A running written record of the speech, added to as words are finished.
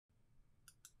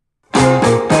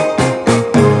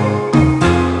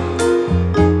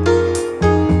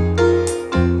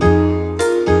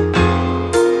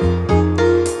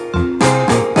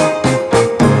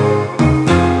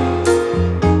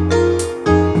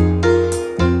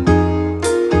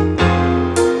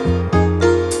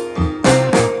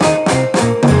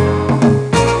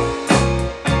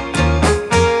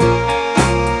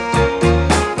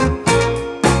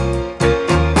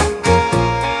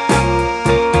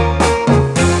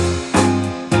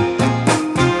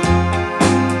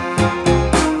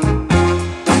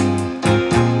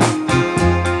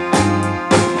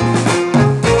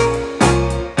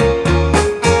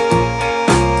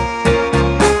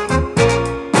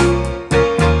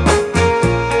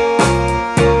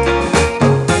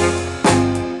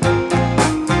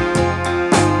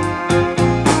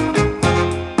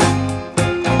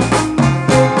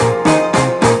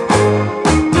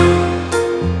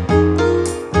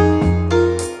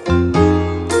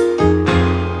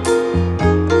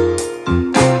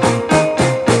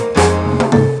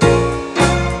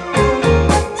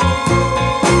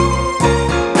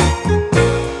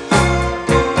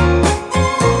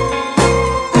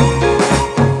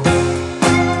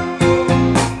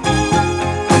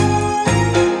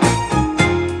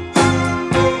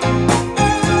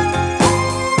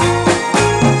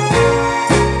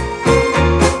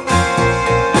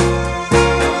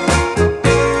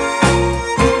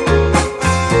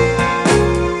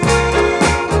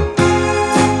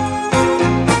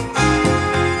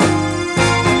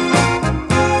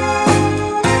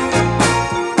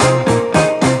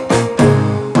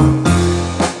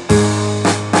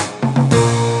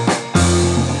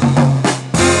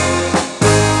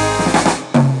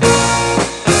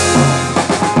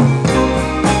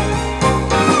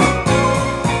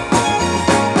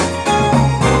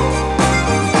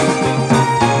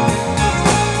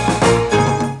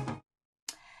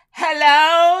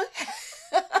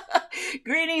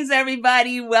Greetings,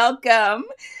 everybody. Welcome.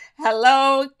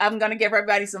 Hello. I'm going to give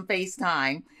everybody some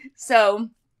FaceTime.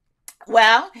 So,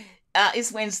 well,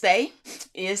 it's Wednesday.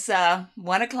 It's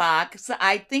 1 o'clock. So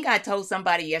I think I told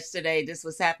somebody yesterday this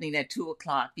was happening at 2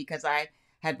 o'clock because I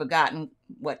had forgotten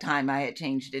what time I had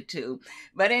changed it to.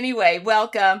 But anyway,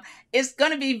 welcome. It's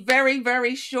going to be very,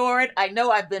 very short. I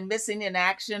know I've been missing in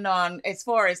action on as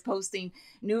far as posting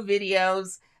new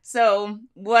videos. So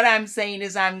what I'm saying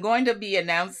is I am going to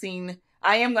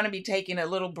be taking a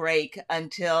little break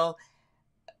until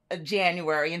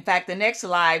January. In fact, the next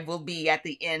live will be at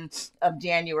the end of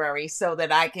January so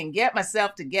that I can get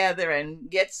myself together and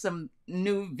get some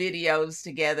new videos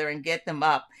together and get them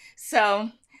up. So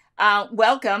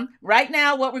welcome. Right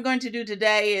now, what we're going to do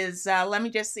today is, let me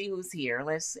just see who's here.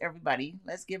 Let's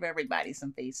give everybody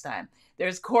some FaceTime.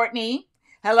 There's Courtney.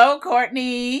 Hello,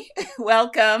 Courtney.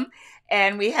 Welcome.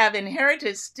 And we have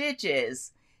Inherited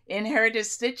Stitches. Inherited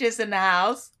Stitches in the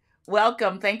house.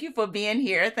 Welcome. Thank you for being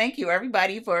here. Thank you,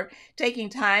 everybody, for taking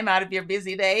time out of your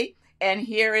busy day. And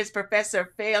here is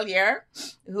Professor Failure,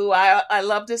 who I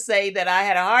love to say that I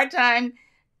had a hard time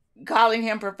calling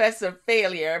him Professor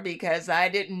Failure because I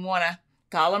didn't want to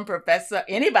call him Professor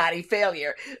anybody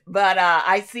Failure. But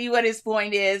I see what his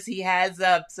point is. He has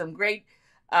some great,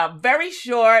 very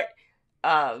short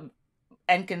and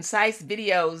concise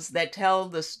videos that tell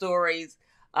the stories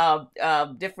of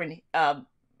different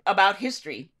about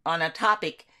history on a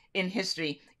topic in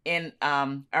history in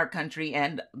our country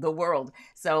and the world.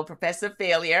 So Professor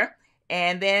Failure,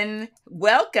 and then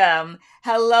welcome.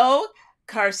 Hello,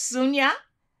 Carsunia.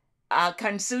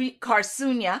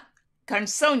 Carsonia.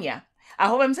 I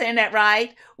hope I'm saying that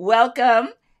right.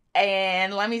 Welcome.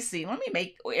 And let me see. Let me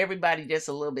make everybody just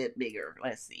a little bit bigger.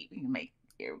 Let's see. We can make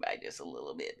everybody just a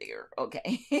little bit bigger.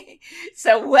 Okay.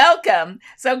 So welcome.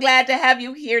 So glad to have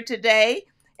you here today.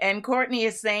 And Courtney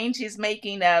is saying she's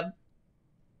making a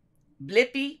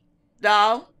Blippy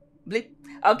doll. Blip.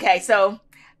 Okay. So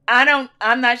I'm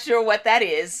not sure what that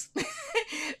is,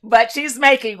 but she's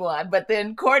making one. But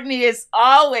then Courtney is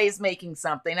always making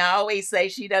something. I always say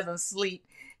she doesn't sleep.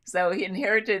 So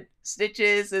Inherited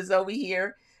Stitches is over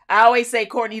here. I always say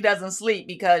Courtney doesn't sleep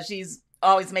because she's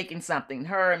always making something.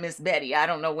 Her and Miss Betty. I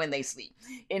don't know when they sleep.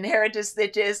 Inherited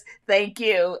Stitches. Thank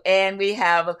you. And we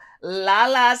have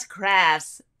Lala's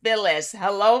Crafts. Phyllis.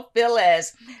 Hello,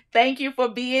 Phyllis. Thank you for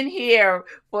being here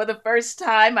for the first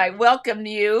time. I welcome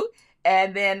you.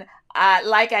 And then,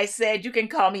 like I said, you can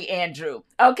call me Andrew.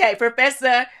 Okay,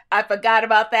 Professor, I forgot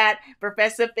about that.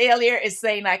 Professor Failure is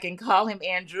saying I can call him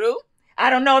Andrew. I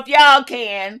don't know if y'all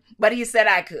can, but he said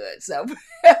I could. So,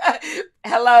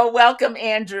 hello, welcome,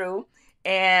 Andrew.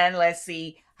 And let's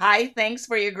see. Hi, thanks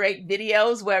for your great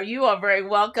videos. Well, you are very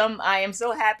welcome. I am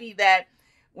so happy that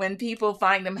when people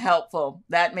find them helpful,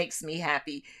 that makes me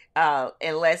happy.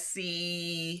 And let's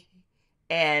see.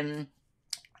 And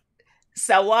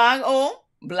Sawango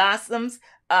Blossoms.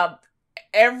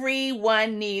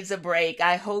 Everyone needs a break.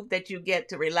 I hope that you get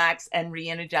to relax and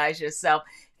re-energize yourself.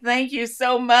 Thank you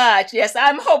so much. Yes,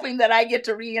 I'm hoping that I get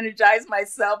to re-energize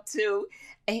myself too.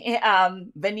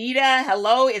 Benita,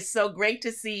 hello. It's so great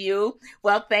to see you.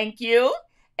 Well, thank you.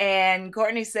 And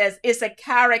Courtney says, it's a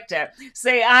character.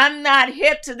 Say, I'm not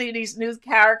hip to these new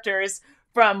characters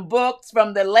from books,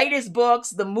 from the latest books,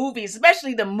 the movies,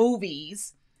 especially the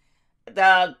movies,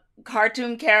 the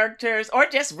cartoon characters, or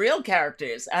just real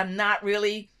characters. I'm not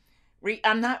really,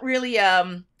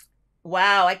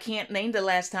 wow, I can't name the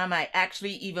last time I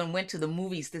actually even went to the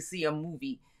movies to see a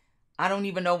movie. I don't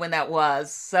even know when that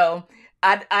was. So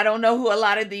I don't know who a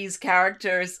lot of these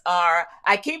characters are.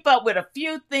 I keep up with a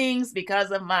few things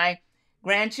because of my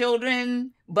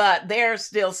grandchildren, but they're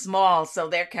still small. So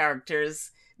their characters,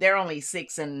 they're only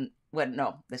 6 and what?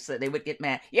 No, so they would get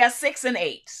mad. Yeah, 6 and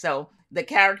 8. So the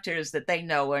characters that they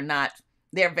know are not,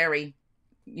 they're very,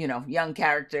 young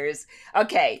characters.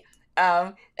 Okay.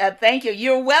 Thank you.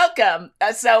 You're welcome.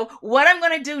 So what I'm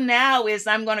going to do now is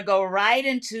I'm going to go right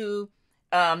into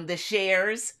the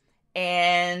shares,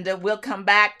 and we'll come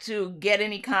back to get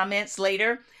any comments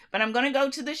later. But I'm going to go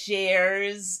to the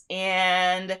shares,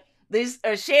 and these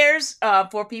are shares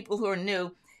for people who are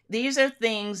new. These are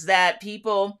things that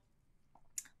people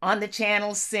on the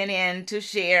channel sent in to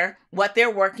share what they're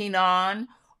working on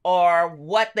or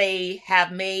what they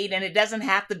have made. And it doesn't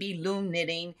have to be loom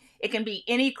knitting. It can be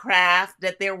any craft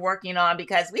that they're working on,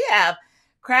 because we have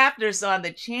crafters on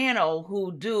the channel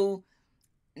who do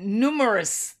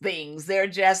numerous things. They're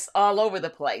just all over the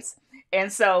place.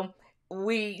 And so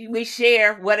we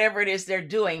share whatever it is they're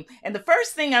doing. And the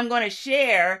first thing I'm going to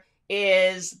share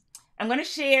is I'm going to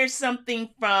share something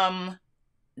from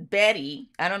Betty.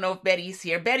 I don't know if Betty's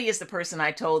here. Betty is the person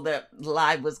I told the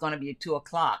live was going to be at 2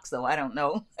 o'clock. So I don't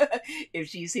know if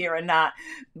she's here or not,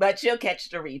 but she'll catch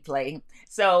the replay.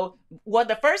 So, well,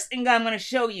 the first thing I'm going to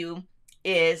show you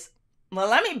is, well,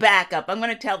 let me back up. I'm going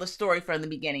to tell the story from the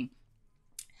beginning.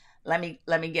 Let me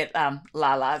get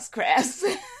Lala's crafts.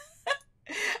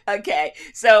 Okay,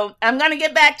 so I'm going to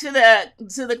get back to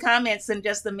the comments in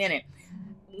just a minute.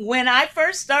 When I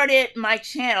first started my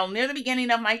channel, near the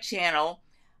beginning of my channel,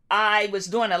 I was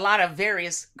doing a lot of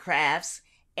various crafts,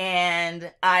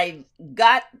 and I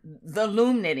got the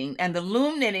loom knitting, and the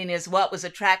loom knitting is what was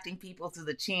attracting people to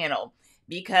the channel,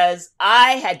 because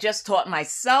I had just taught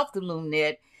myself to loom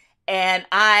knit, and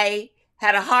I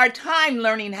had a hard time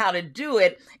learning how to do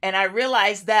it, and I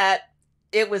realized that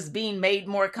it was being made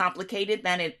more complicated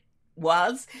than it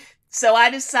was. So I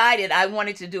decided I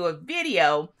wanted to do a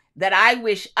video that I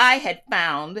wish I had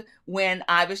found when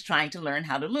I was trying to learn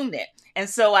how to loom knit. And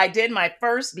so I did my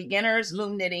first beginner's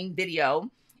loom knitting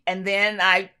video, and then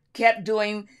I kept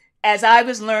doing, as I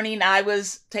was learning, I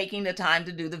was taking the time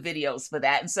to do the videos for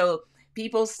that. And so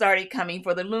people started coming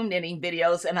for the loom knitting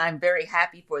videos, and I'm very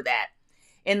happy for that.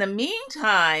 In the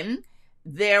meantime,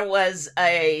 there was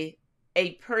a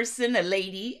person, a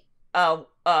lady,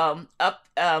 named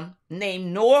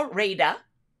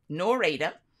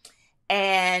Norada,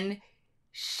 and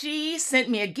she sent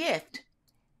me a gift.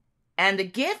 And the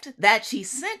gift that she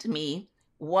sent me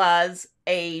was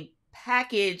a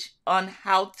package on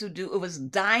how to do, it was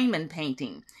diamond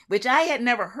painting, which I had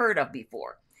never heard of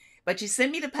before. But she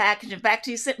sent me the package. In fact,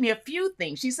 she sent me a few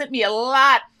things. She sent me a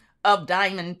lot of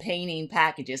diamond painting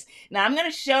packages. Now I'm going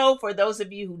to show, for those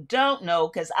of you who don't know,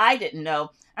 because I didn't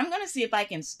know, I'm going to see if I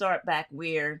can start back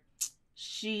where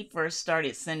she first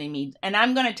started sending me. And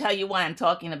I'm going to tell you why I'm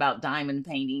talking about diamond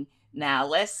painting now.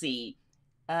 Let's see.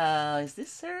 Is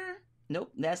this her?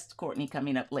 Nope, that's Courtney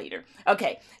coming up later.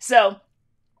 Okay, so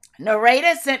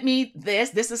Narada sent me this.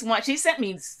 This is one. She sent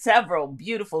me several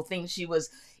beautiful things she was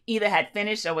either had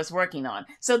finished or was working on.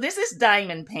 So this is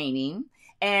diamond painting.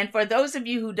 And for those of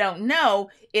you who don't know,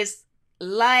 it's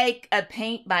like a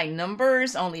paint by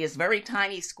numbers, only it's very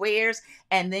tiny squares.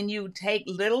 And then you take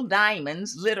little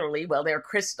diamonds, literally, well, they're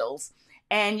crystals,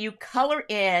 and you color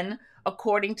in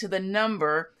according to the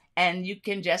number, and you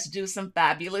can just do some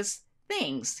fabulous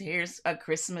things. Here's a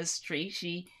Christmas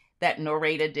tree that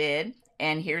Norada did.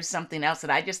 And here's something else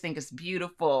that I just think is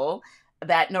beautiful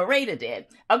that Norada did.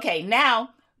 Okay, now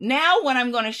what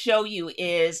I'm going to show you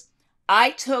is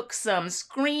I took some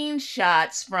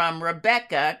screenshots from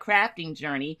Rebecca Crafting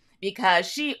Journey, because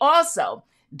she also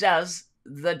does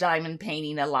the diamond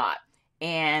painting a lot.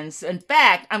 And so, in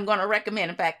fact, I'm going to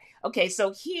recommend, okay,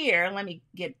 so here, let me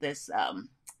get this,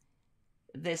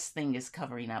 this thing is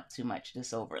covering up too much,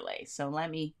 this overlay. So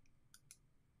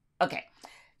okay.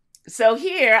 So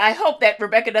here, I hope that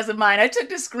Rebecca doesn't mind. I took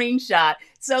the screenshot.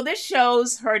 So this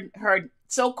shows her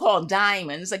so-called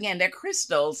diamonds. Again, they're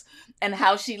crystals, and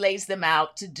how she lays them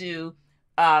out to do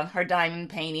her diamond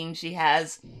painting. She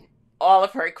has all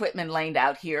of her equipment laid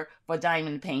out here for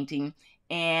diamond painting.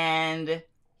 And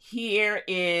here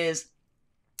is,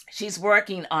 she's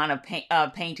working on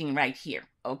a painting right here,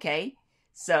 okay?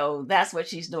 So that's what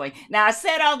she's doing. Now, I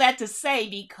said all that to say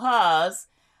because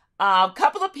a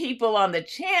couple of people on the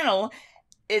channel,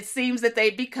 it seems that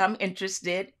they've become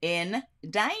interested in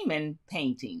diamond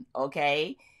painting,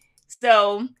 okay?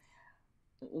 So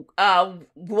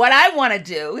what I want to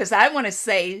do is I want to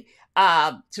say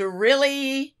to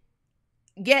really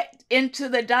get into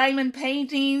the diamond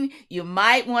painting, you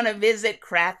might want to visit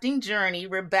Crafting Journey,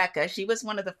 Rebecca. She was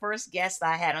one of the first guests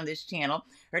I had on this channel.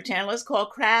 Her channel is called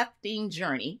Crafting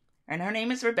Journey, and her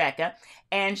name is Rebecca,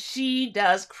 and she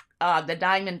does the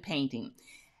diamond painting.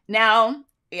 Now,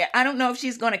 yeah, I don't know if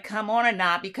she's going to come on or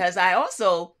not, because I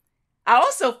also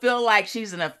feel like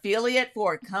she's an affiliate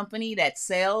for a company that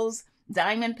sells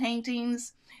diamond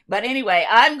paintings. But anyway,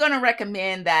 I'm going to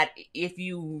recommend that if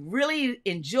you really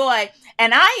enjoy,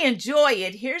 and I enjoy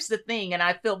it, here's the thing, and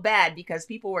I feel bad because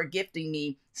people were gifting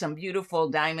me some beautiful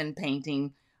diamond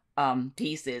painting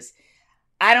pieces.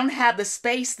 I don't have the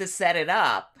space to set it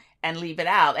up and leave it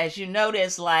out. As you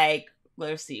notice, like,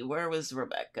 let's see, where was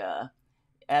Rebecca?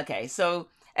 Okay, so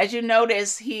as you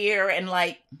notice here, and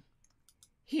like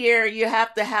here, you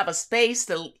have to have a space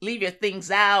to leave your things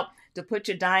out, to put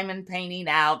your diamond painting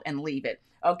out and leave it.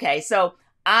 Okay, so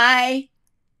I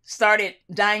started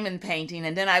diamond painting,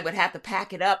 and then I would have to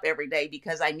pack it up every day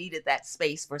because I needed that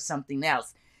space for something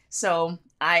else. So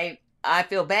I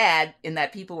feel bad in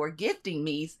that people were gifting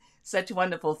me such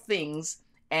wonderful things,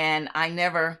 and I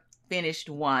never finished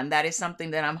one. That is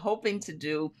something that I'm hoping to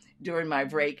do during my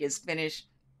break, is finish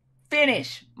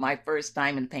finish my first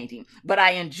diamond painting, but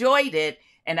I enjoyed it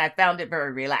and I found it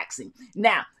very relaxing.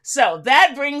 Now, so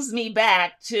that brings me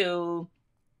back to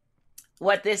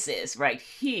what this is right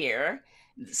here.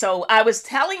 So I was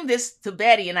telling this to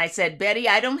Betty and I said, Betty,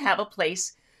 I don't have a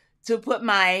place to put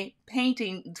my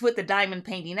painting, to put the diamond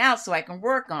painting out so I can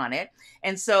work on it.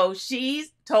 And so she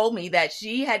told me that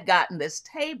she had gotten this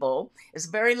table. It's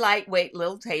a very lightweight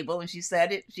little table. And she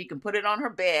said she can put it on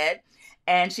her bed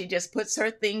and she just puts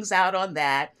her things out on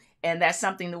that. And that's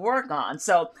something to work on.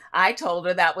 So I told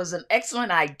her that was an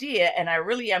excellent idea. And I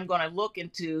really am going to look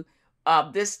into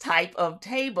this type of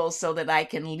table so that I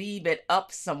can leave it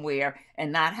up somewhere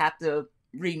and not have to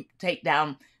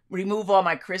remove all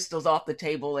my crystals off the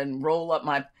table and roll up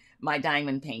my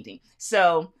diamond painting.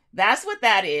 So that's what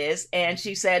that is. And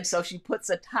she said, so she puts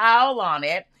a towel on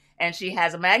it and she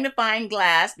has a magnifying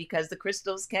glass because the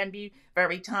crystals can be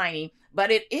very tiny,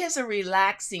 but it is a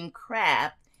relaxing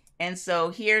craft. And so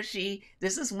here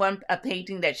this is a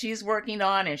painting that she's working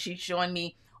on and she's showing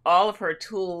me all of her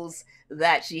tools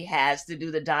that she has to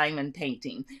do the diamond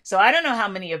painting. So I don't know how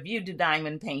many of you do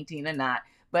diamond painting or not,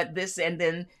 but and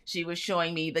then she was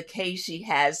showing me the case she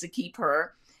has to keep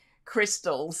her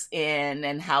crystals in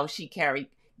and how she carries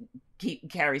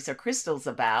her crystals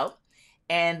about.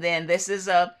 And then this is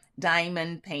a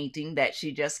diamond painting that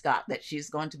she just got that she's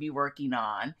going to be working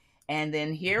on. And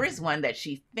then here is one that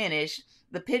she finished.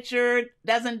 The picture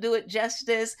doesn't do it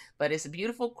justice, but it's a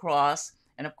beautiful cross.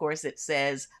 And of course it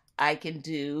says, I can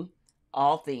do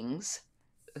all things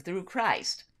through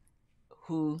Christ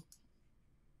who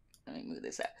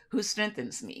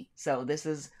strengthens me. So this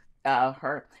is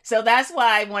her. So that's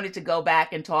why I wanted to go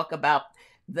back and talk about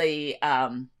the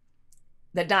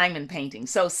diamond painting.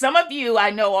 So some of you I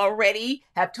know already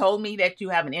have told me that you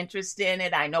have an interest in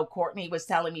it. I know Courtney was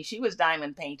telling me she was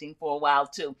diamond painting for a while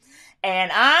too.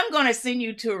 And I'm going to send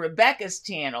you to Rebecca's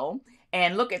channel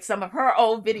and look at some of her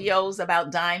old videos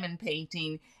about diamond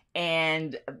painting.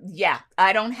 And yeah,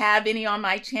 I don't have any on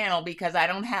my channel because I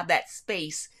don't have that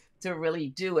space to really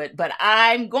do it, but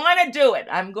I'm going to do it.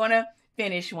 I'm going to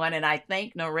finish one. And I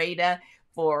thank Nareda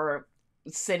for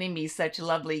sending me such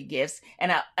lovely gifts.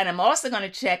 And I'm also going to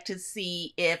check to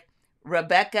see if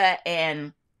Rebecca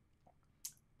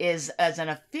is as an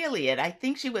affiliate. I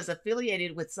think she was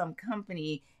affiliated with some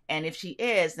company. And if she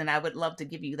is, then I would love to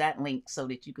give you that link so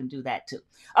that you can do that too.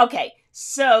 Okay,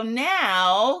 so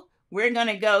now we're going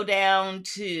to go down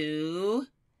to,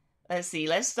 let's see,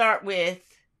 let's start with,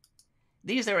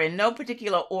 these are in no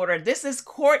particular order. This is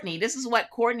Courtney. This is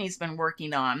what Courtney's been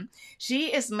working on.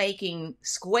 She is making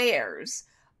squares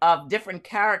of different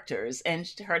characters. And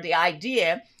the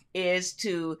idea is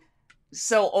to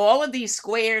sew all of these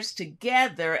squares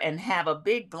together and have a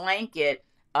big blanket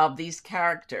of these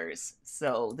characters.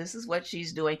 So this is what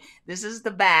she's doing. This is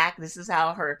the back. This is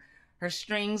how her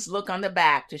strings look on the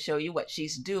back to show you what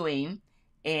she's doing.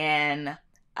 And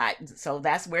so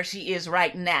that's where she is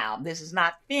right now. This is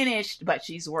not finished, but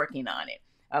she's working on it.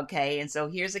 Okay, and so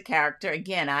here's a character.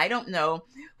 Again, I don't know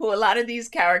who a lot of these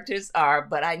characters are,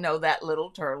 but I know that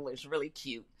little turtle is really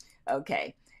cute.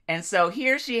 Okay, and so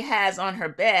here she has on her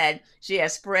bed, she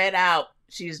has spread out,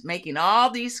 she's making all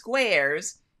these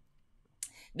squares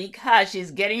because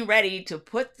she's getting ready to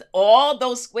put all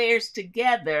those squares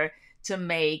together to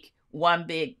make one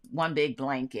big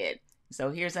blanket. So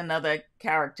here's another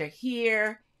character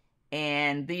here.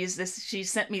 And she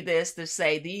sent me this to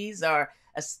say these are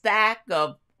a stack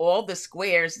of all the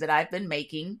squares that I've been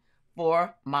making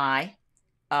for my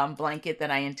blanket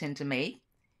that I intend to make.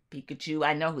 Pikachu,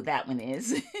 I know who that one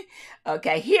is.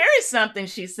 Okay, here is something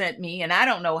she sent me, and I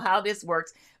don't know how this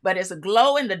works, but it's a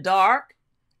glow-in-the-dark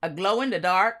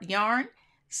yarn.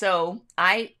 So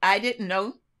I didn't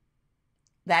know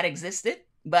that existed,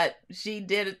 but she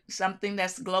did something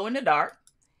that's glow-in-the-dark.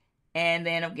 And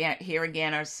then again, here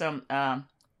again are some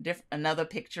another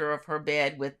picture of her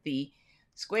bed with the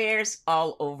squares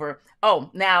all over. Oh,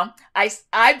 now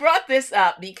I brought this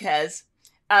up because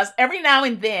every now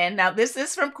and then, now this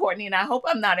is from Courtney, and I hope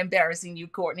I'm not embarrassing you,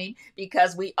 Courtney,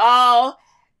 because we all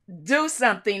do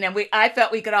something and I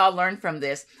felt we could all learn from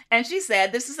this. And she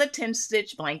said, this is a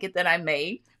 10-stitch blanket that I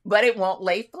made, but it won't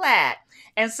lay flat.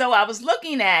 And so I was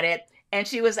looking at it and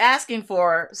she was asking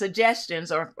for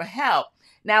suggestions or for help.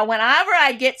 Now, whenever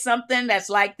I get something that's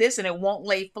like this and it won't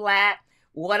lay flat,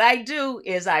 what I do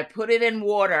is I put it in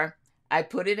water. I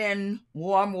put it in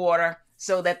warm water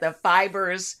so that the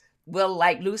fibers will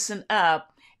like loosen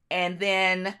up. And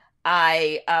then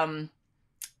I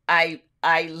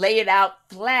lay it out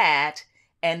flat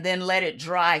and then let it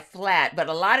dry flat. But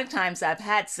a lot of times I've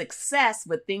had success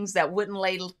with things that wouldn't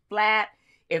lay flat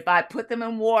if I put them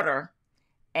in water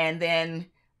and then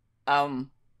um,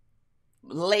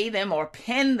 lay them or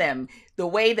pin them the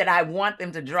way that I want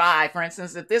them to dry. For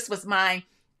instance, if this was mine,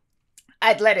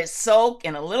 I'd let it soak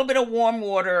in a little bit of warm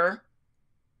water.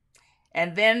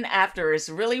 And then after it's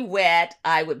really wet,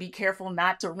 I would be careful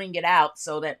not to wring it out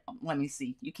so that, let me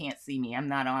see, you can't see me. I'm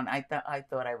not on. I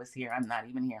thought I was here. I'm not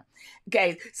even here.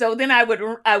 Okay. So then I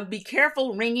would be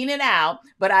careful wringing it out,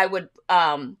 but I would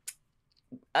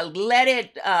let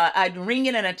it, I'd wring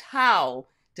it in a towel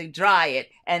to dry it.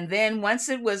 And then once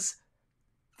it was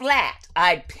flat,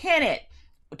 I'd pin it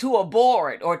to a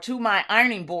board or to my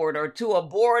ironing board or to a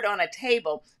board on a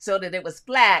table so that it was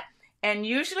flat. And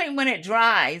usually when it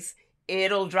dries,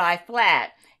 it'll dry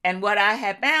flat. And what I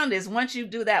have found is once you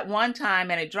do that one time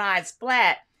and it dries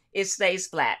flat, it stays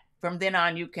flat. From then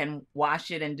on, you can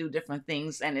wash it and do different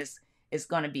things, and it's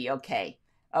going to be okay.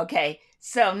 Okay,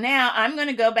 so now I'm going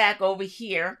to go back over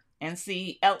here and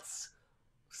see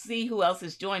who else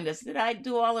has joined us. Did I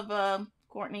do all of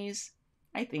Courtney's?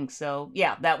 I think so.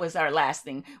 Yeah, that was our last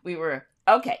thing.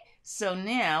 Okay. So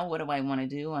now what do I want to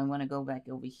do? I want to go back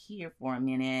over here for a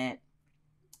minute.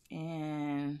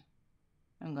 And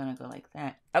I'm going to go like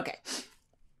that. Okay.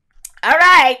 All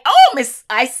right. Oh,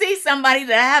 I see somebody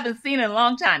that I haven't seen in a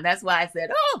long time. That's why I said,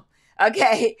 oh,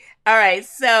 okay. All right.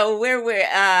 So we're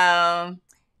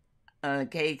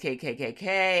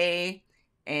K.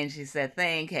 And she said,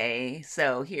 thank you.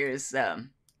 So here's,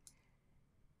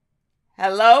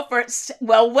 hello.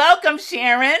 Welcome,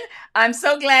 Sharon. I'm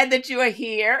so glad that you are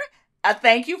here.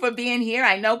 Thank you for being here.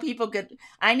 I know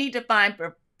I need to find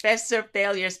Professor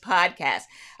Failure's podcast.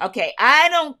 Okay, I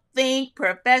don't think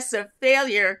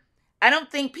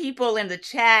people in the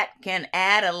chat can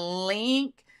add a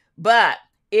link, but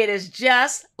it is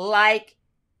just like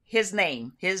his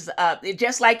name,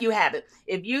 just like you have it.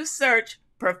 If you search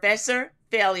Professor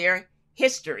Failure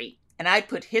History, and I'd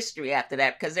put history after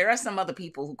that because there are some other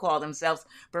people who call themselves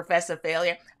Professor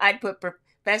Failure. I'd put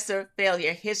Professor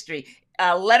Failure History.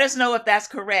 Let us know if that's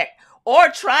correct. Or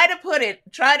try to put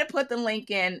the link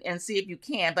in and see if you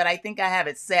can. But I think I have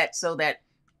it set so that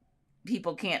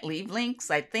people can't leave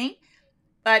links, I think.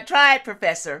 But try it,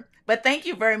 Professor. But thank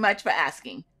you very much for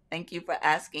asking. Thank you for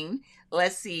asking.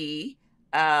 Let's see.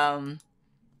 You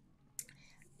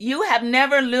have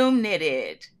never loom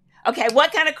knitted. Okay,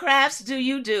 what kind of crafts do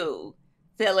you do,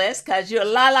 Phyllis? Because you're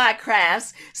Lala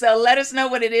Crafts. So let us know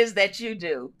what it is that you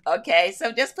do. Okay,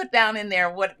 so just put down in there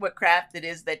what craft it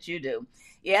is that you do.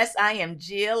 Yes, I am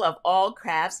Jill of All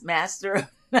Crafts, master.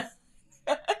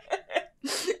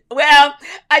 Well,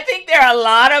 I think there are a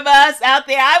lot of us out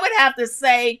there. I would have to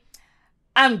say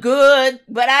I'm good,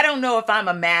 but I don't know if I'm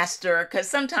a master because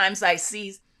sometimes I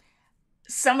see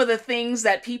some of the things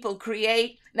that people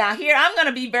create. Now here, I'm going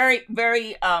to be very,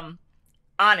 very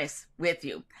honest with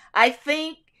you. I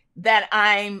think that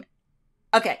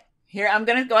okay, here, I'm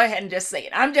going to go ahead and just say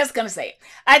it. I'm just going to say it.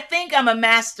 I think I'm a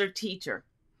master teacher,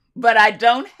 but I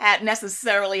don't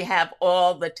necessarily have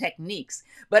all the techniques.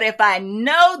 But if I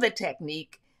know the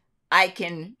technique, I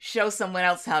can show someone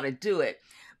else how to do it.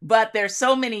 But there's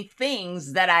so many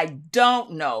things that I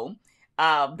don't know,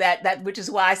 which is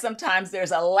why sometimes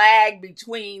there's a lag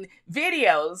between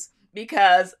videos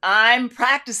because I'm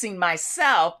practicing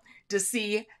myself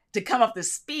to come up to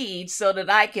speed so that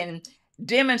I can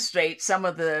demonstrate some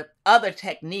of the other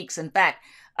techniques. In fact,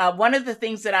 one of the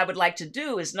things that I would like to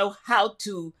do is know how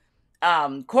to,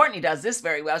 Courtney does this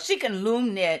very well. She can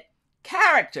loom knit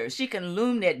characters. She can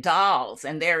loom knit dolls.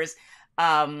 And there's,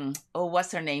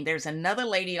 what's her name? There's another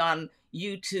lady on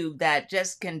YouTube that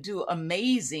just can do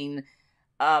amazing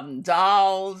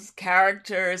dolls,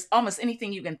 characters, almost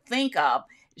anything you can think of.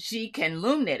 She can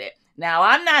loom knit it. Now,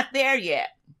 I'm not there yet.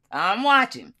 I'm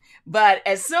watching. But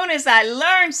as soon as I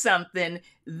learn something,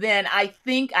 then I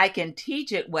think I can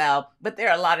teach it well. But there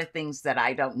are a lot of things that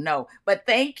I don't know. But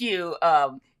thank you,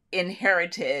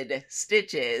 Inherited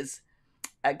Stitches.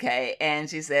 Okay, and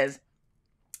she says,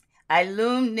 I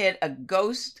loom knit a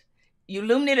ghost. You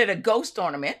loom knitted a ghost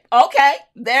ornament. Okay,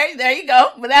 there you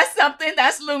go. But that's something.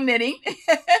 That's loom knitting.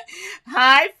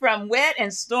 Hi from wet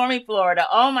and stormy Florida.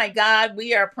 Oh my God,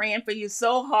 we are praying for you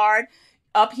so hard.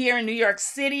 Up here in New York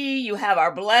City, you have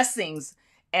our blessings.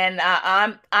 And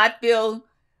I feel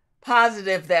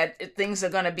positive that things are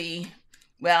going to be,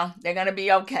 well, they're going to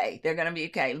be okay. They're going to be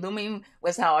okay. Looming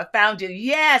was how I found you.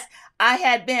 Yes, I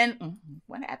had been,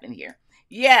 what happened here?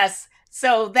 Yes,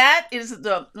 so that is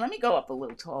let me go up a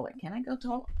little taller. Can I go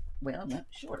taller? Well, no,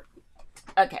 shorter.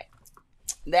 Okay,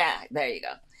 there you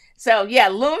go. So yeah,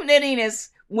 loom knitting is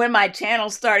when my channel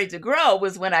started to grow,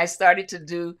 was when I started to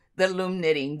do the loom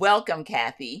knitting. Welcome,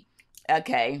 Kathy.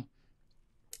 Okay.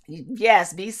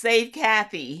 Yes, be safe,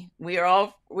 Kathy. We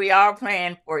are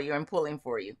praying for you and pulling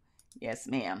for you. Yes,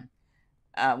 ma'am.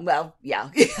 Well, yeah.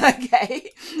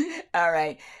 Okay. All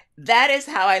right. That is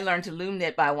how I learned to loom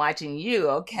knit, by watching you.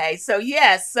 Okay. So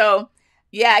yes. So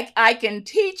yeah, I can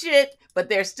teach it, but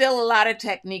there's still a lot of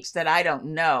techniques that I don't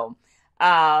know.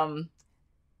 Um,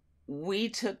 we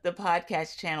took the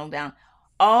podcast channel down.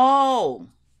 Oh,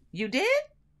 you did?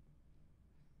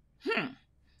 Hmm.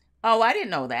 Oh, I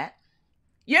didn't know that.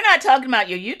 You're not talking about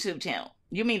your YouTube channel.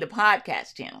 You mean the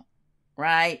podcast channel,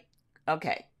 right?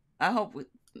 Okay. I hope we,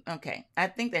 okay. I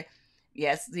think that,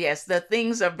 yes, yes, the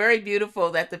things are very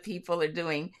beautiful that the people are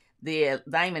doing, the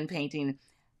diamond painting.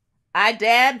 I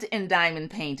dabbed in diamond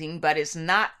painting, but it's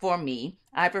not for me.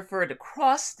 I prefer to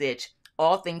cross stitch,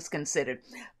 all things considered.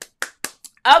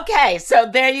 Okay, so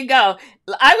there you go.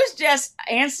 I was just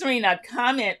answering a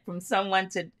comment from someone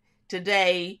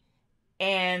today,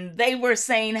 and they were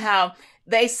saying how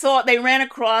they ran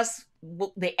across one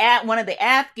of the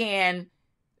Afghan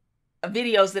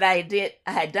videos that I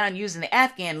had done using the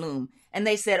Afghan loom, and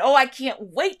they said, "Oh, I can't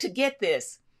wait to get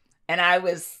this." And I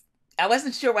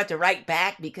wasn't sure what to write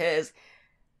back, because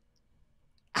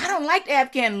I don't like the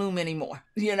Afghan loom anymore,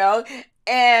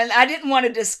 and I didn't want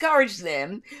to discourage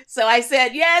them. So I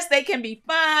said, yes, they can be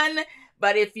fun,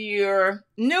 but if you're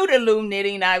new to loom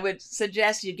knitting, I would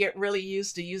suggest you get really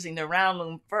used to using the round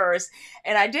loom first.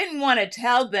 And I didn't want to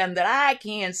tell them that I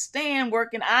can't stand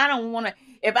working. I don't want to,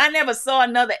 if I never saw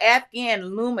another Afghan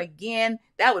loom again,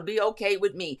 that would be okay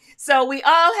with me. So we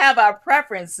all have our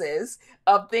preferences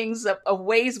of things, of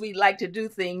ways we like to do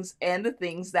things, and the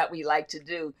things that we like to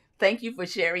do. Thank you for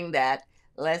sharing that.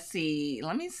 Let's see.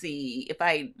 Let me see if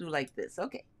I do like this.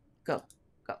 Okay, go.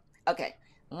 Okay,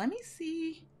 let me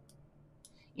see.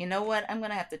 You know what? I'm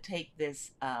going to have to take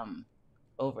this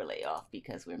overlay off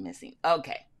because we're missing.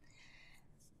 Okay.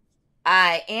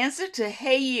 I answer to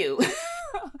 "Hey you."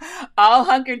 All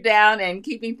hunkered down and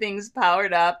keeping things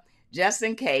powered up just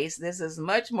in case. This is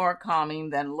much more calming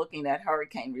than looking at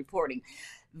hurricane reporting.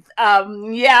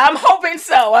 Yeah, I'm hoping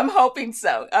so.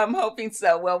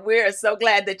 Well, we're so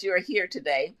glad that you're here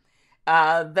today.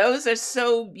 Those are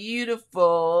so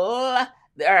beautiful.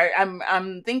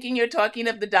 I'm thinking you're talking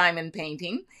of the diamond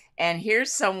painting. And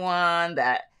here's someone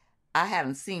that I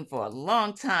haven't seen for a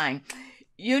long time.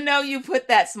 You put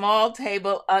that small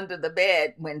table under the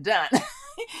bed when done.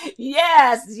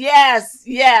 Yes, yes,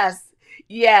 yes,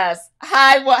 yes.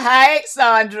 Hi,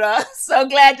 Sandra. So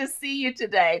glad to see you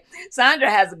today. Sandra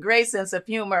has a great sense of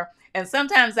humor, and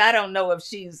sometimes I don't know if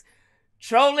she's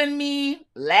trolling me,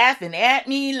 laughing at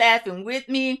me, laughing with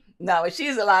me. No,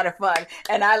 she's a lot of fun,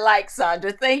 and I like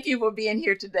Sandra. Thank you for being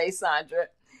here today, Sandra.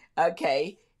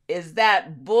 Okay, is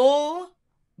that Bull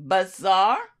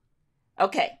Bazaar?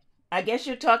 Okay, I guess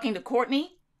you're talking to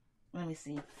Courtney. Let me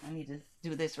see. I need to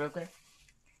do this real quick.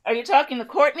 Are you talking to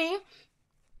Courtney?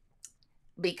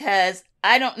 Because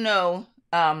I don't know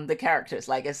the characters,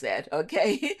 like I said.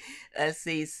 Okay, let's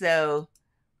see. So,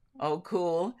 oh,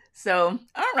 cool. So,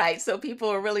 all right. So people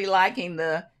are really liking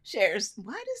the shares.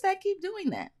 Why does that keep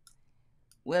doing that?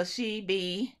 Will she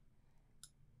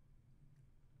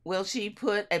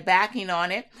put a backing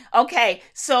on it? Okay,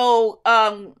 so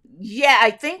yeah, I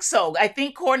think so. I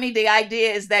think, Courtney, the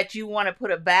idea is that you want to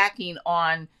put a backing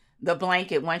on the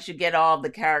blanket once you get all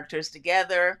the characters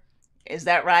together. Is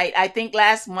that right? I think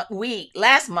last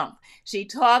month she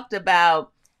talked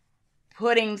about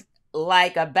putting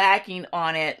like a backing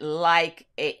on it,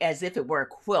 as if it were a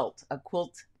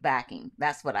quilt backing.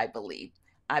 That's what I believe.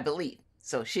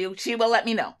 So she will let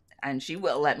me know, and she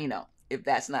will let me know if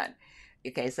that's not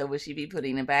okay. So will she be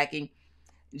putting a backing?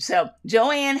 So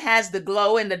Joanne has the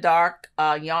glow in the dark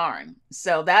yarn,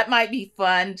 so that might be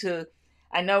fun to.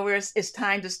 I know it's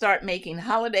time to start making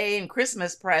holiday and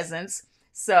Christmas presents,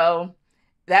 so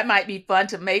that might be fun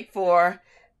to make for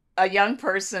a young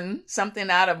person, something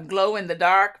out of glow in the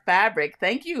dark fabric.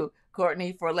 Thank you,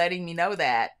 Courtney, for letting me know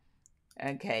that.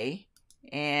 Okay,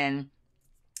 and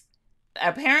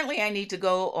apparently I need to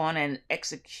go on an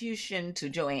execution to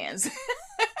Joanne's.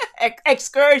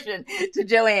 Excursion to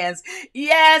Joanne's.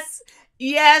 Yes,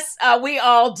 yes, we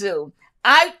all do.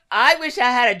 I wish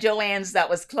I had a Joanne's that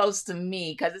was close to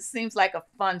me, because it seems like a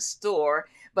fun store,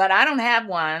 but I don't have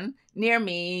one near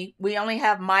me. We only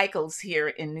have Michael's here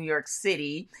in New York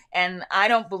City, and I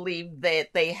don't believe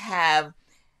that they have.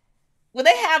 Well,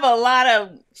 they have a lot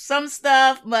of some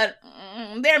stuff, but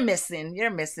they're missing. You're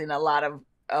missing a lot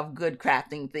of good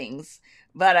crafting things.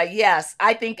 But yes,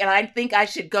 I think I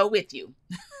should go with you.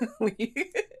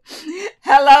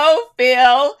 Hello,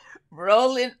 Phil.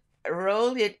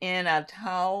 roll it in a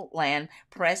towel and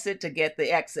press it to get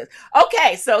the excess.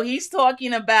 Okay, so he's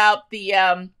talking about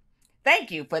the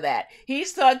thank you for that.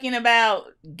 He's talking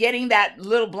about getting that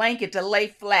little blanket to lay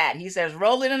flat. He says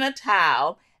roll it in a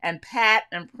towel and pat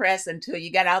and press until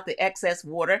you get out the excess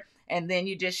water, and then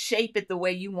you just shape it the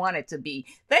way you want it to be.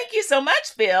 Thank you so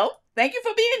much, Phil. Thank you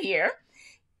for being here.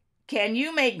 Can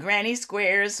you make granny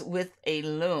squares with a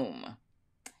loom?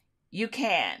 You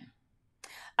can.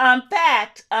 In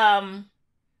fact,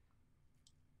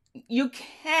 you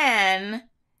can.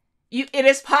 It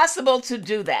is possible to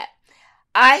do that.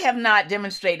 I have not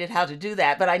demonstrated how to do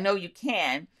that, but I know you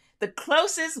can. The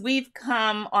closest we've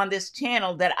come on this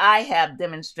channel that I have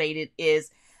demonstrated is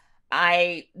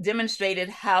I demonstrated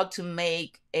how to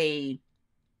make a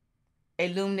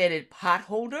loom knitted pot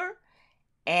holder,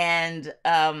 and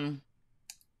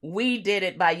we did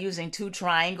it by using 2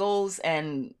 triangles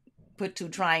and put 2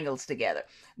 triangles together.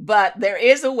 But there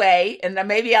is a way, and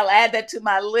maybe I'll add that to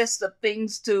my list of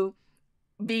things to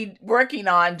be working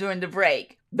on during the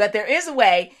break. But there is a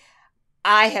way.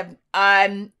 I'm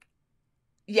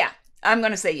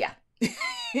going to say yeah.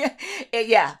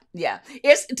 Yeah.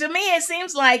 It's, to me, it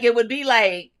seems like it would be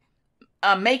like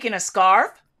making a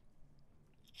scarf.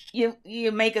 You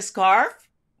make a scarf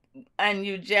and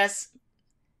you just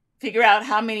figure out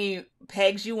how many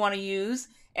pegs you want to use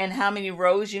and how many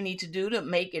rows you need to do to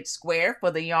make it square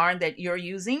for the yarn that you're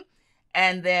using.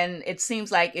 And then it seems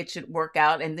like it should work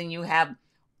out. And then you have,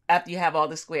 after you have all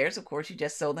the squares, of course, you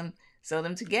just sew them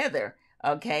together.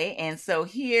 Okay. And so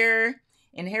here,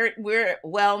 we're,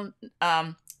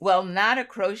 not a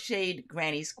crocheted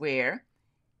granny square,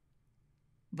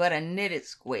 but a knitted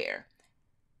square.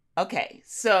 Okay.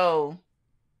 So,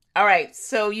 all right.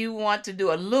 So you want to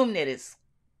do a loom knitted.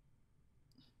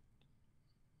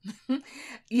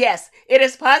 Yes, it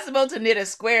is possible to knit a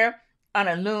square on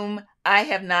a loom. I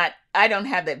don't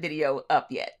have that video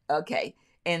up yet. Okay.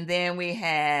 And then we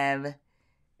have,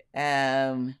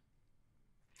 but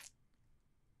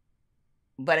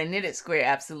a knitted square,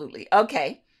 absolutely.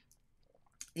 Okay.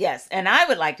 Yes, and I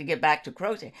would like to get back to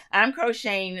crochet. I'm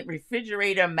crocheting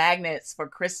refrigerator magnets for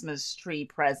Christmas tree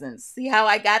presents. See how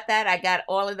I got that? I got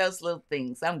all of those little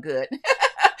things. I'm good.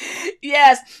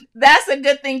 Yes, that's a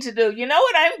good thing to do. You know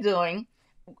what I'm doing?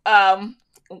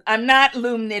 I'm not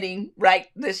loom knitting right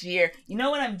this year. You know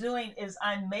what I'm doing is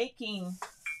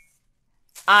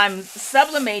I'm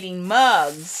sublimating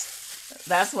mugs.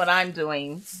 That's what I'm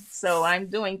doing. So I'm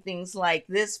doing things like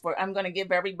this I'm going to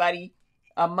give everybody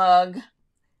a mug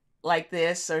like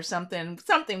this or something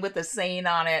with a saying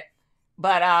on it.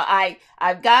 But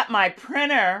I've got my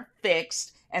printer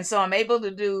fixed, and so I'm able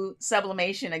to do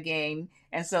sublimation again.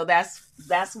 And so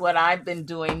that's what I've been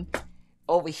doing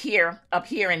up here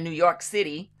in New York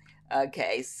City.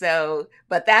 Okay, so,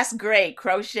 but that's great.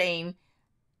 Crocheting,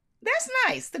 that's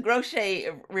nice. The crochet,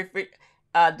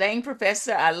 dang,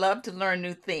 Professor, I love to learn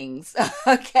new things.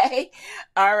 Okay,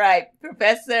 all right,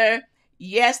 Professor.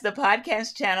 Yes, the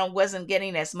podcast channel wasn't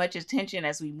getting as much attention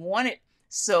as we wanted,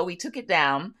 so we took it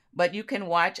down, but you can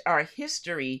watch our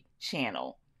history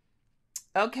channel.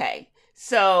 Okay,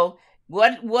 so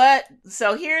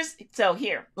so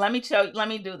here, let me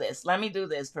do this,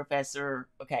 Professor.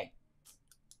 Okay,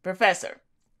 Professor,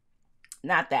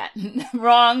 not that.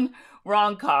 Wrong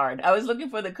card. I was looking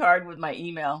for the card with my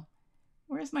email.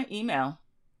 Where's my email?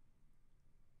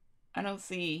 I don't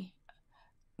see.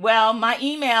 Well, my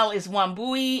email is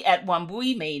Wambui at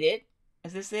Wambui made it.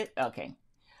 Is this it? Okay.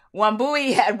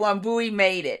 Wambui at Wambui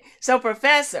made it. So,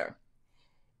 Professor,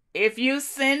 if you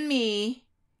send me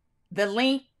the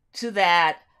link to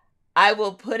that, I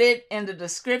will put it in the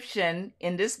description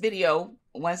in this video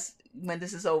when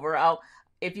this is over.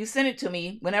 If you send it to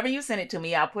me, whenever you send it to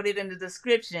me, I'll put it in the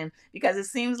description because it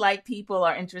seems like people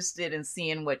are interested in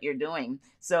seeing what you're doing.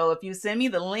 So if you send me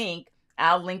the link,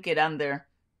 I'll link it under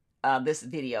this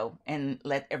video and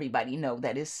let everybody know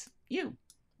that it's you.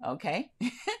 Okay.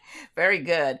 Very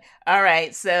good. All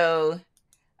right. So,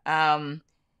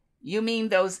 you mean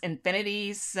those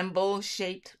infinity symbol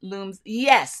shaped looms?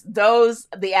 Yes, those,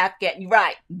 the Afghan,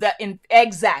 right.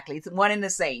 Exactly. It's one and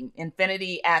the same.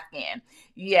 Infinity Afghan.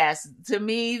 Yes. To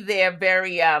me, they're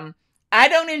very, I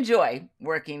don't enjoy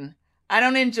working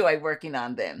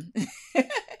on them.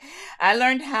 I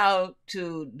learned how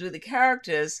to do the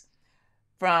characters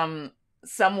from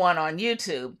someone on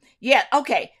YouTube. Yeah,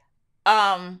 okay.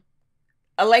 A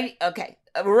lady, okay.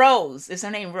 Rose. Is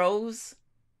her name Rose?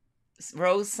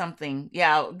 Rose something.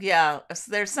 Yeah.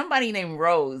 There's somebody named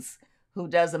Rose who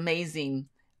does amazing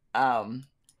loom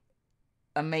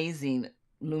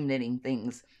knitting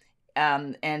things.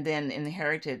 And then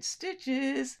Inherited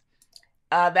Stitches.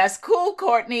 That's cool,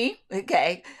 Courtney.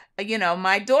 Okay.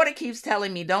 My daughter keeps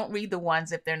telling me don't read the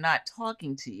ones if they're not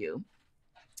talking to you.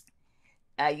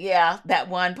 Yeah, that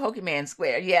one Pokemon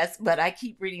Square. Yes, but I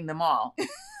keep reading them all.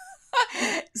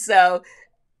 So,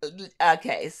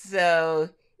 okay. So,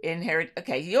 inherit.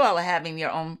 Okay, you all are having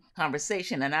your own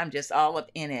conversation, and I'm just all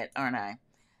up in it, aren't I?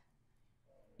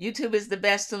 YouTube is the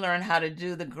best to learn how to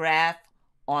do the graph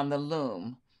on the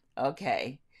loom.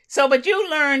 Okay. So, but you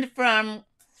learned from,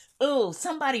 oh,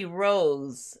 somebody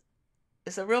Rose.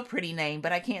 It's a real pretty name,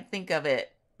 but I can't think of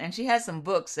it. And she has some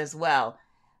books as well.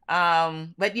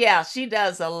 But yeah, she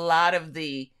does a lot of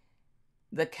the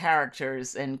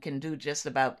characters and can do just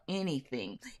about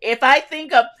anything. If I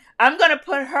think of, I'm gonna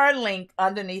put her link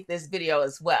underneath this video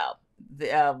as well.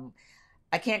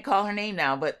 I can't call her name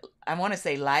now, but I want to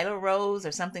say Lila Rose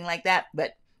or something like that.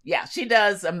 But yeah, she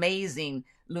does amazing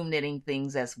loom knitting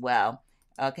things as well.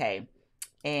 Okay,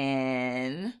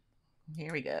 and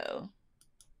here we go.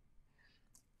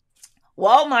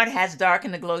 Walmart has Dark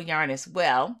in the Glow yarn as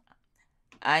well.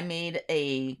 I made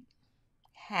a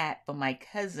hat for my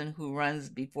cousin who runs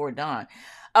Before Dawn.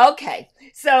 Okay,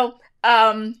 so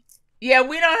yeah,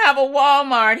 we don't have a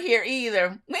Walmart here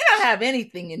either. We don't have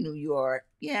anything in New York.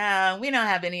 Yeah, we don't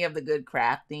have any of the good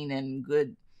crafting and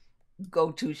good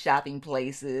go-to shopping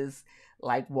places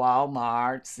like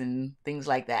Walmarts and things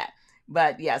like that.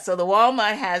 But yeah, so the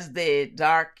Walmart has the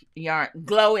dark yarn,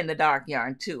 glow in the dark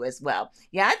yarn too as well.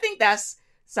 Yeah, I think that's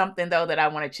something though that I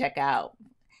want to check out.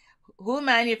 Who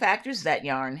manufactures that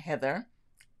yarn, Heather?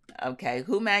 Okay,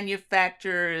 who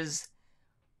manufactures?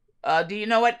 Do you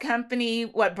know what company,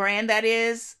 what brand that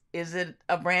is? Is it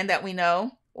a brand that we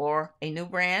know or a new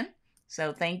brand?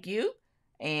 So thank you.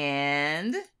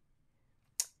 And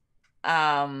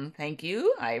thank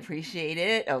you. I appreciate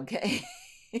it. Okay.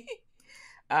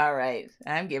 All right.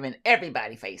 I'm giving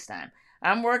everybody FaceTime.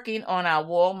 I'm working on our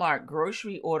Walmart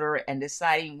grocery order and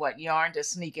deciding what yarn to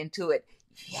sneak into it.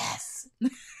 Yes.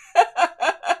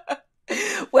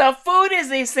 Well, food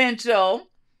is essential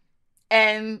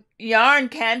and yarn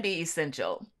can be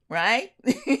essential, right?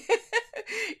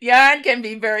 Yarn can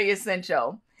be very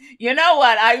essential. You know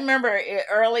what? I remember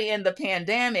early in the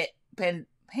pandemic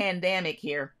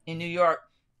here in New York,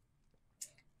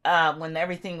 when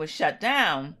everything was shut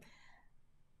down,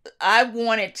 I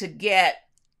wanted to get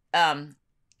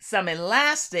some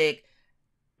elastic.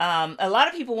 A lot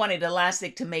of people wanted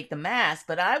elastic to make the mask,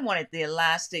 but I wanted the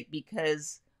elastic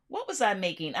because what was I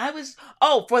making?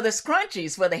 For the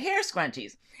scrunchies, for the hair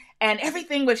scrunchies, and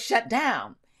everything was shut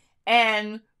down.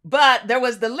 But there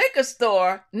was the liquor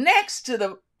store next to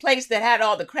the place that had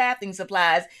all the crafting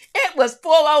supplies. It was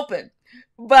full open.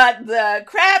 But the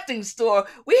crafting store,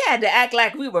 we had to act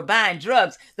like we were buying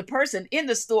drugs. The person in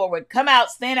the store would come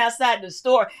out, stand outside the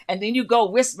store, and then you go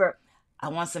whisper, I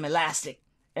want some elastic.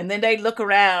 And then they'd look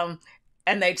around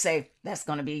and they'd say, that's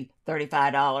going to be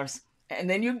 $35. And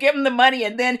then you give him the money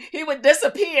and then he would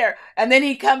disappear. And then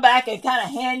he'd come back and kind of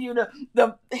hand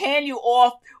you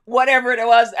off whatever it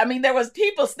was. I mean, there was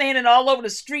people standing all over the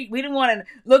street. We didn't want to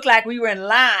look like we were in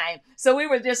line. So we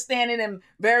were just standing in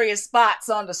various spots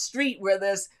on the street where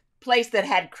this place that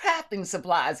had crafting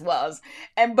supplies was.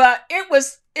 But it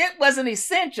wasn't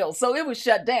essential. So it was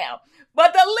shut down.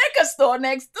 But the liquor store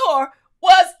next door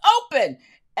was open.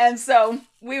 And so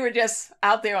we were just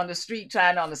out there on the street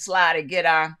trying on the slide to get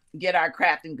our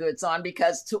crafting goods on,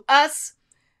 because to us,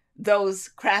 those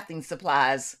crafting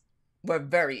supplies were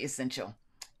very essential.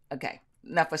 Okay,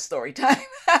 enough of story time.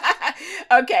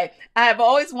 Okay, I have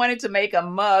always wanted to make a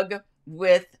mug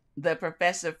with the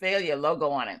Professor Failure logo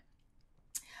on it.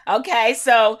 Okay,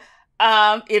 so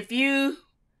if you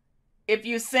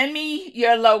send me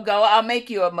your logo, I'll make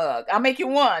you a mug. I'll make you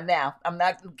one now.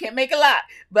 Can't make a lot,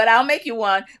 but I'll make you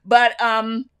one. But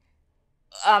I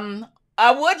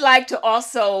would like to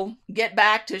also get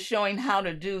back to showing how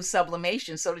to do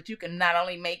sublimation so that you can not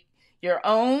only make your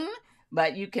own,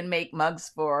 but you can make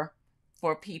mugs for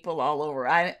people all over.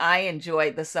 I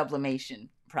enjoy the sublimation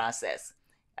process.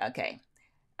 Okay.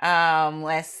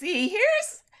 Let's see.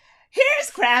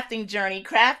 Here's Crafting Journey,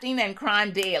 Crafting and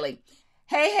Crime Daily.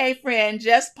 Hey, friend,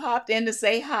 just popped in to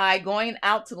say hi, going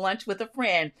out to lunch with a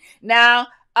friend. Now,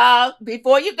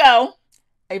 before you go,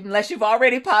 unless you've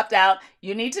already popped out,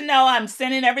 you need to know I'm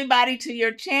sending everybody to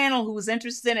your channel who's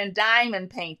interested in diamond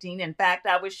painting. In fact,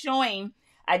 I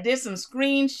did some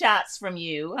screenshots from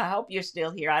you. I hope you're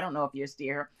still here. I don't know if you're still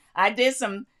here. I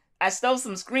stole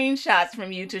some screenshots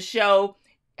from you to show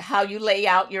how you lay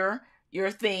out your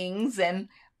things, and,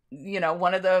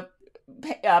 one of the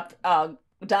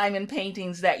diamond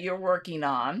paintings that you're working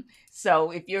on. So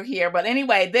if you're here, but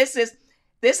anyway, this is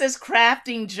this is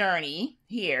Crafting Journey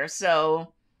here.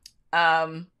 So,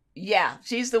 yeah,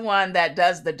 she's the one that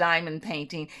does the diamond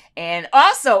painting. And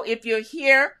also, if you're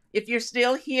here, if you're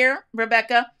still here,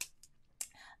 Rebecca,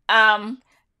 um,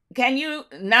 can you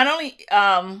not only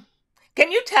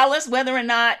can you tell us whether or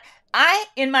not I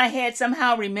in my head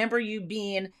somehow remember you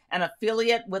being an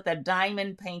affiliate with a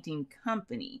diamond painting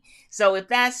company. So if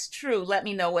that's true, let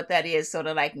me know what that is so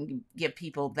that I can give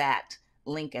people that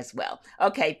link as well.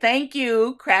 Okay, thank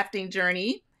you, Crafting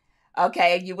Journey.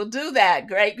 Okay, you will do that.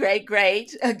 Great, great,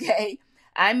 great. Okay.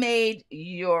 I made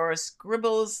your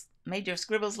scribbles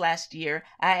last year.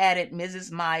 I added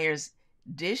Mrs. Meyer's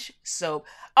dish soap.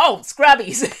 Oh,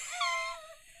 scrubbies.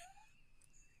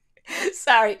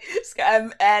 Sorry,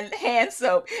 and hand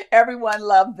soap. Everyone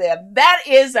loved them. That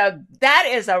is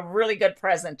a really good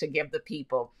present to give the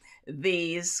people.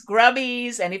 These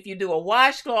scrubbies, and if you do a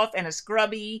washcloth and a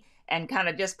scrubby and kind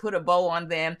of just put a bow on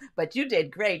them, but you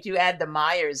did great. You add the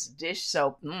Myers dish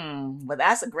soap. Well,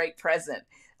 that's a great present.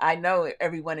 I know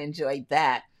everyone enjoyed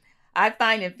that. I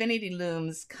find infinity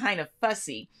looms kind of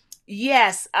fussy.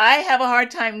 Yes, I have a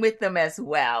hard time with them as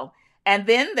well. And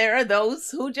then there are those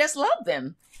who just love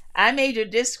them. I made your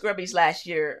disc scrubbies last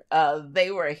year. They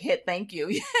were a hit. Thank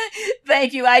you.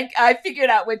 Thank you. I figured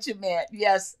out what you meant.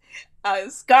 Yes.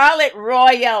 Scarlet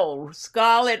Royal.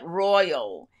 Scarlet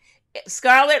Royal.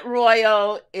 Scarlet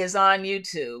Royal is on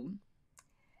YouTube.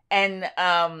 And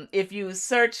if you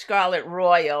search Scarlet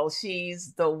Royal,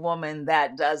 she's the woman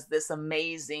that does this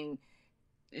amazing.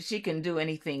 She can do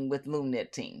anything with loom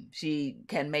knitting. She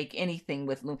can make anything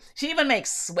with loom. She even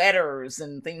makes sweaters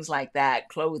and things like that,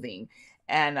 clothing,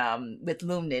 and with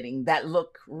loom knitting that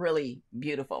look really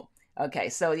beautiful. Okay,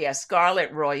 so yeah,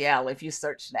 Scarlet Royale, if you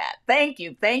search that. Thank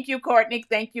you. Thank you, Courtney.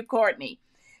 Thank you, Courtney.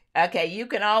 Okay, you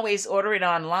can always order it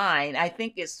online. I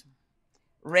think it's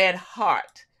Red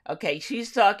Heart. Okay,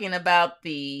 she's talking about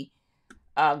the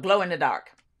glow in the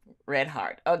dark Red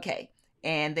Heart. Okay.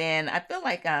 And then I feel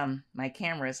like my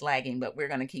camera is lagging, but we're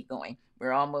going to keep going.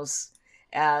 We're almost,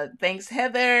 thanks,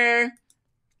 Heather.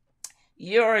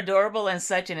 You're adorable and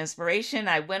such an inspiration.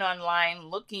 I went online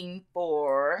looking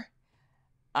for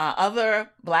other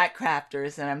Black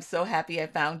crafters, and I'm so happy I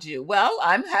found you. Well,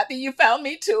 I'm happy you found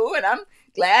me too, and I'm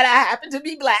glad I happen to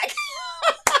be Black.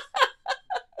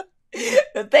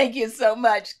 Thank you so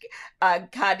much,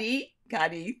 Kadi.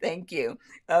 Kadi, thank you.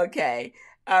 Okay.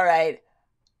 All right.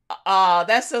 Oh,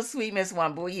 that's so sweet, Miss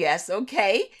Wambui. Yes,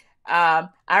 okay. I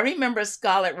remember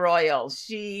Scarlet Royal.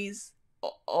 She's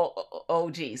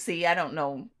OG. See, I don't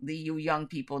know. You young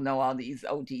people know all these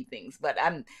OG things, but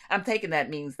I'm taking that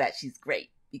means that she's great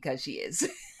because she is.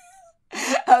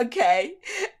 Okay,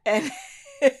 and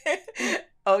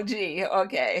OG.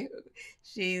 Okay,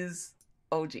 she's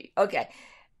OG. Okay,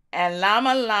 and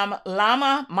Llama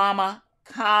Mama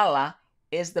Kala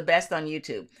is the best on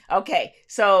YouTube. Okay,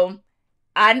 so.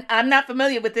 I'm not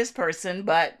familiar with this person,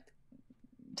 but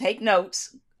take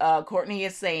notes. Courtney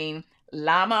is saying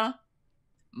Llama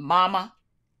Mama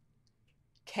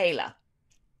Kayla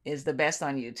is the best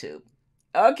on YouTube.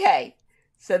 Okay,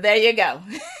 so there you go.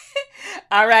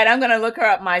 All right, I'm going to look her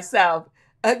up myself.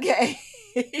 Okay.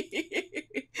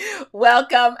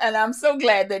 Welcome, and I'm so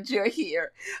glad that you're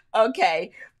here.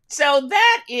 Okay, so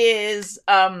that is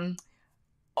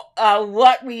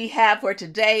what we have for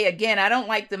today. Again, I don't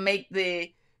like to make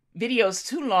the videos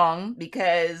too long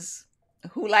because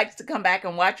who likes to come back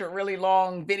and watch a really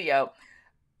long video?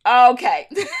 Okay.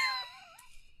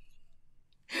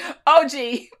 OG,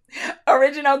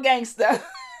 original gangster.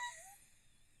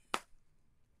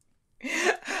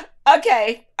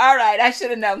 Okay, all right. I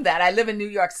should have known that. I live in New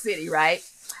York City, right?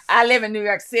 I live in New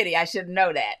York City. I should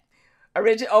know that.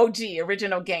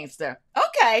 Original gangster.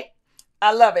 Okay.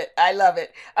 I love it. I love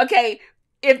it. Okay.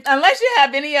 Unless you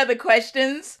have any other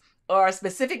questions or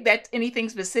anything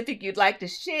specific you'd like to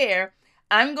share,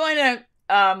 I'm going to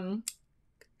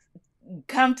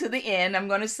come to the end. I'm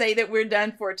going to say that we're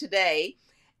done for today.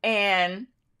 And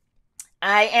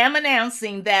I am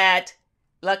announcing that,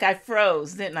 look, I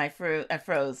froze, didn't I? I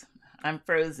froze. I'm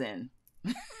frozen.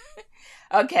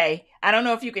 Okay. I don't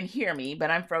know if you can hear me,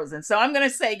 but I'm frozen. So I'm going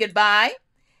to say goodbye.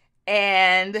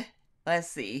 And let's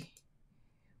see.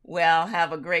 Well,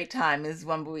 have a great time, Ms.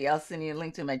 Wambui. I'll send you a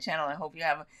link to my channel. I hope you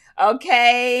have.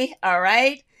 Okay. All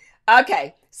right.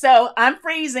 Okay. So I'm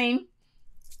freezing.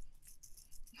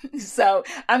 So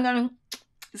I'm going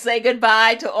to say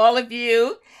goodbye to all of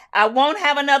you. I won't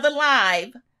have another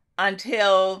live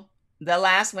until the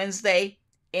last Wednesday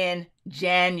in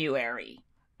January.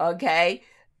 Okay.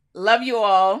 Love you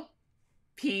all.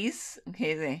 Peace.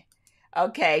 Okay.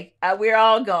 Okay, we're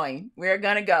all going. We're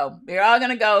going to go. We're all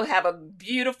going to go have a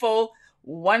beautiful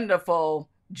wonderful,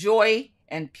 joy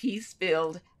and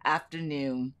peace-filled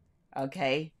afternoon.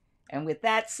 Okay? And with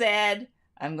that said,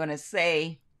 I'm going to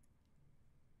say,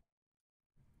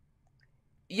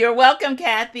 you're welcome,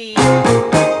 Kathy.